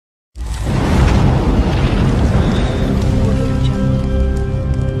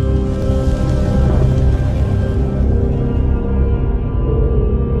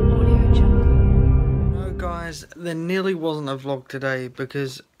there nearly wasn't a vlog today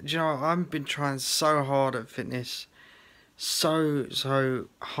because, you know, I've been trying so hard at fitness. So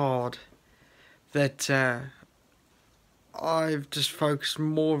hard that I've just focused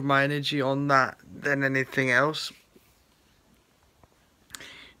more of my energy on that than anything else.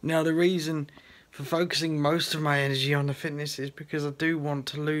 Now, the reason for focusing most of my energy on the fitness is because I do want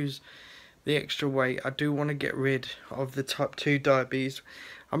to lose the extra weight. I do want to get rid of the type 2 diabetes.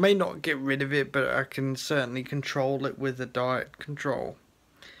 I may not get rid of it, but I can certainly control it with the diet control.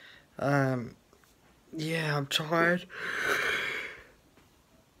 Yeah, I'm tired.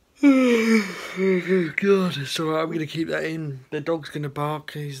 Oh God, it's alright, I'm going to keep that in. The dog's going to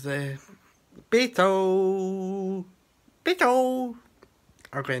bark, he's there. Beetle! Beetle!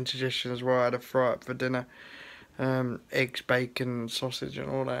 I've got indigestion as well. I had a fry up for dinner. Eggs, bacon, sausage and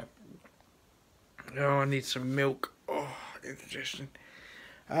all that. Oh, I need some milk. Oh, indigestion.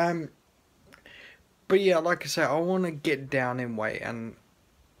 But yeah, like I said, I want to get down in weight, and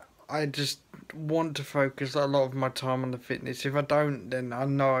I just want to focus a lot of my time on the fitness. If I don't, then I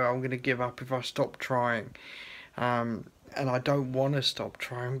know I'm going to give up if I stop trying. And I don't want to stop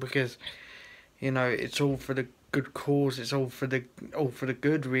trying because, you know, it's all for the good cause. It's all for the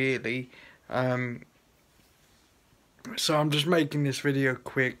good, really. So I'm just making this video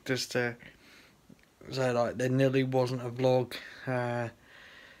quick just to say, like, there nearly wasn't a vlog.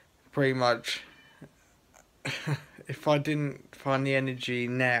 Pretty much, if I didn't find the energy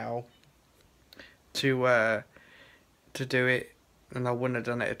now to do it, then I wouldn't have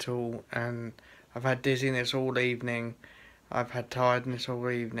done it at all. And I've had dizziness all evening. I've had tiredness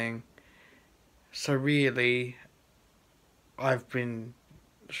all evening. So really, I've been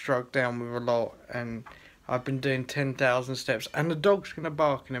struck down with a lot, and I've been doing 10,000 steps. And the dog's going to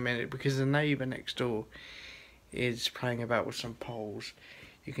bark in a minute because the neighbour next door is playing about with some poles.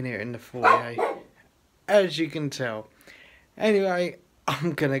 You can hear it in the foyer, as you can tell. Anyway,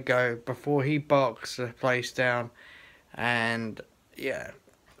 I'm going to go before he barks the place down. And yeah.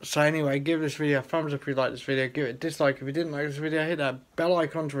 So anyway, give this video a thumbs up if you like this video. Give it a dislike if you didn't like this video. Hit that bell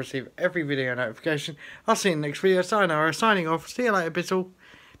icon to receive every video notification. I'll see you in the next video. Sayonara, signing off. See you later, Bizzle.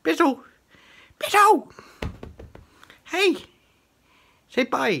 Bizzle! Bizzle! Hey! Say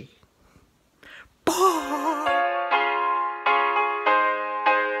bye. Bye!